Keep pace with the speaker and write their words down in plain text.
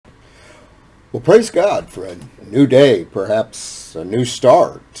Well, praise God for a new day, perhaps a new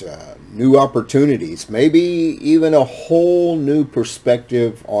start, new opportunities, maybe even a whole new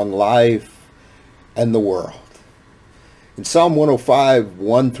perspective on life and the world. In Psalm 105,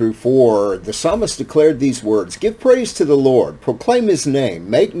 1 through 4, the psalmist declared these words: "Give praise to the Lord, proclaim his name,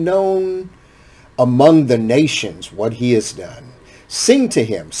 make known among the nations what he has done. Sing to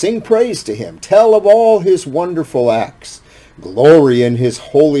him, sing praise to him, tell of all his wonderful acts. Glory in his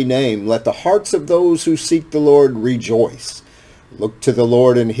holy name. Let the hearts of those who seek the Lord rejoice. Look to the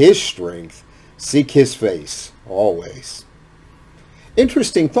Lord in his strength. Seek his face always."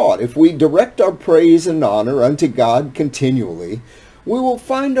 Interesting thought. If we direct our praise and honor unto God continually, we will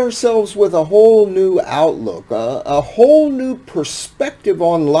find ourselves with a whole new outlook, a whole new perspective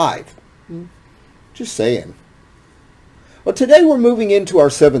on life. Just saying. Well, today we're moving into our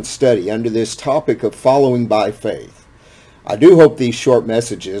seventh study under this topic of following by faith. I do hope these short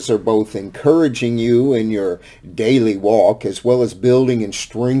messages are both encouraging you in your daily walk as well as building and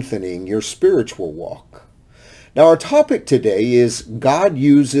strengthening your spiritual walk. Now, our topic today is God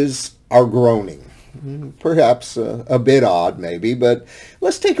uses our groaning. Perhaps a bit odd maybe, but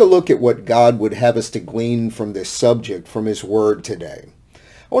let's take a look at what God would have us to glean from this subject from his word today.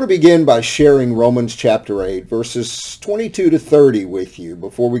 I want to begin by sharing Romans chapter 8, verses 22 to 30 with you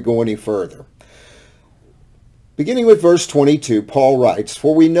before we go any further. Beginning with verse 22, Paul writes,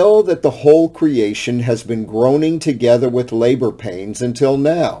 "For we know that the whole creation has been groaning together with labor pains until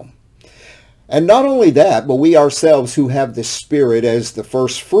now. And not only that, but we ourselves who have the Spirit as the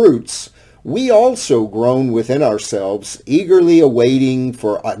first fruits, we also groan within ourselves, eagerly awaiting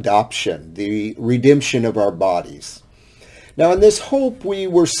for adoption, the redemption of our bodies. Now in this hope we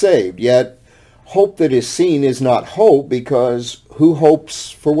were saved, yet hope that is seen is not hope, because who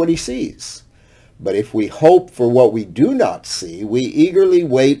hopes for what he sees? But if we hope for what we do not see, we eagerly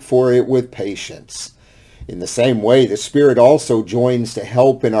wait for it with patience. In the same way, the Spirit also joins to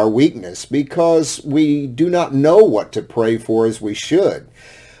help in our weakness, because we do not know what to pray for as we should.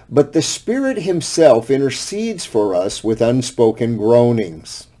 But the Spirit himself intercedes for us with unspoken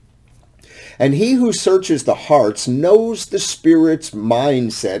groanings. And he who searches the hearts knows the Spirit's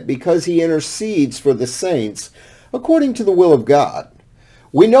mindset, because he intercedes for the saints according to the will of God.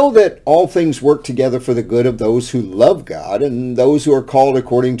 We know that all things work together for the good of those who love God and those who are called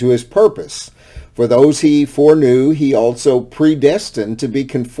according to his purpose. For those he foreknew, he also predestined to be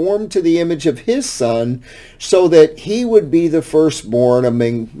conformed to the image of his Son, so that he would be the firstborn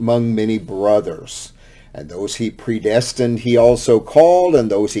among many brothers. And those he predestined, he also called,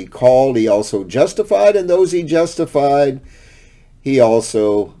 and those he called, he also justified, and those he justified, he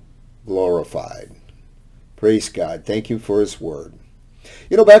also glorified." Praise God. Thank you for his word.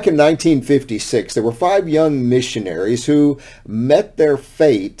 You know, back in 1956, there were 5 young missionaries who met their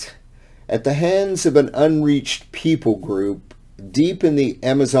fate at the hands of an unreached people group deep in the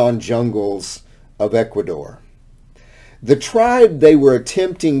Amazon jungles of Ecuador. The tribe they were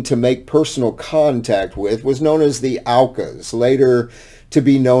attempting to make personal contact with was known as the Aucas, later to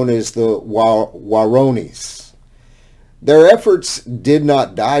be known as the Waronis. Their efforts did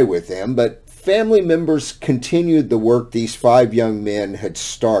not die with them, but family members continued the work these 5 young men had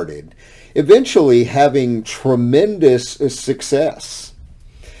started, eventually having tremendous success.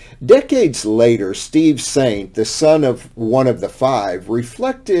 Decades later, Steve Saint, the son of one of the 5,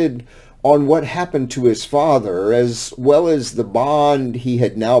 reflected on what happened to his father, as well as the bond he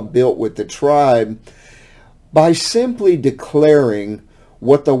had now built with the tribe, by simply declaring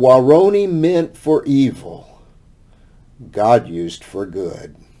what the Waroni meant for evil, God used for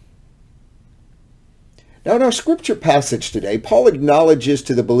good. Now in our scripture passage today, Paul acknowledges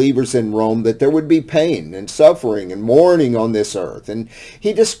to the believers in Rome that there would be pain and suffering and mourning on this earth. And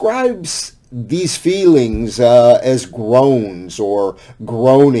he describes these feelings as groans or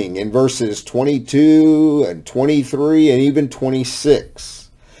groaning in verses 22 and 23 and even 26.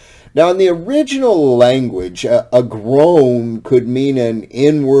 Now in the original language, a groan could mean an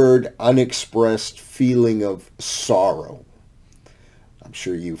inward, unexpressed feeling of sorrow. I'm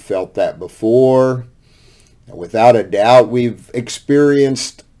sure you felt that before. Without a doubt, we've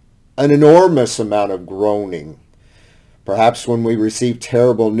experienced an enormous amount of groaning. Perhaps when we receive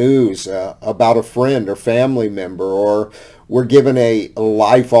terrible news about a friend or family member, or we're given a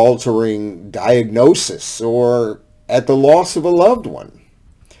life-altering diagnosis, or at the loss of a loved one.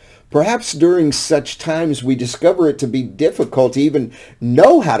 Perhaps during such times we discover it to be difficult to even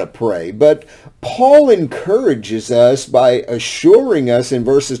know how to pray, but Paul encourages us by assuring us in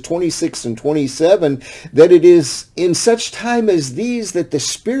verses 26 and 27 that it is in such time as these that the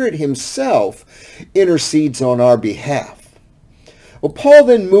Spirit himself intercedes on our behalf. Well, Paul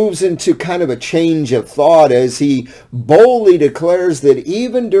then moves into kind of a change of thought as he boldly declares that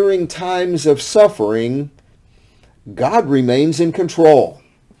even during times of suffering, God remains in control.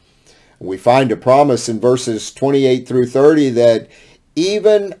 We find a promise in verses 28 through 30 that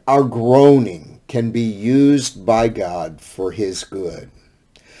even our groaning can be used by God for his good.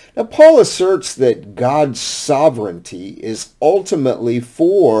 Now, Paul asserts that God's sovereignty is ultimately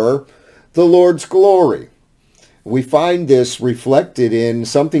for the Lord's glory. We find this reflected in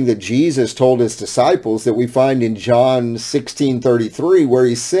something that Jesus told his disciples that we find in John 16:33, where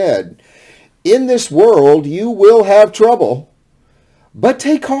he said, "In this world you will have trouble, but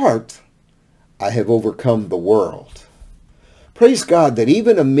take heart, I have overcome the world." Praise God that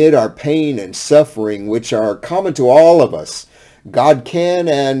even amid our pain and suffering, which are common to all of us, God can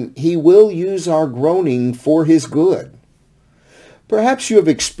and he will use our groaning for his good. Perhaps you have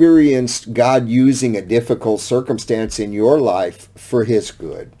experienced God using a difficult circumstance in your life for his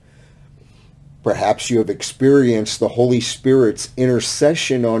good. Perhaps you have experienced the Holy Spirit's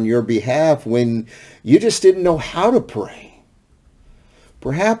intercession on your behalf when you just didn't know how to pray.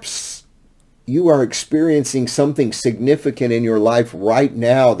 Perhaps you are experiencing something significant in your life right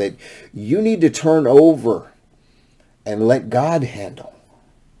now that you need to turn over and let God handle.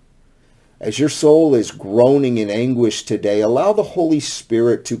 As your soul is groaning in anguish today, allow the Holy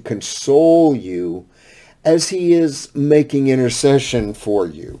Spirit to console you as he is making intercession for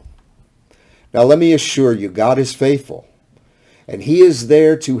you. Now, let me assure you, God is faithful, and he is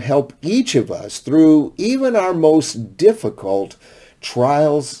there to help each of us through even our most difficult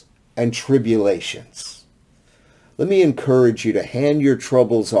trials and tribulations. Let me encourage you to hand your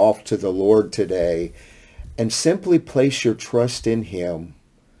troubles off to the Lord today and simply place your trust in him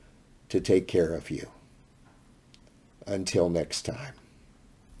to take care of you. Until next time.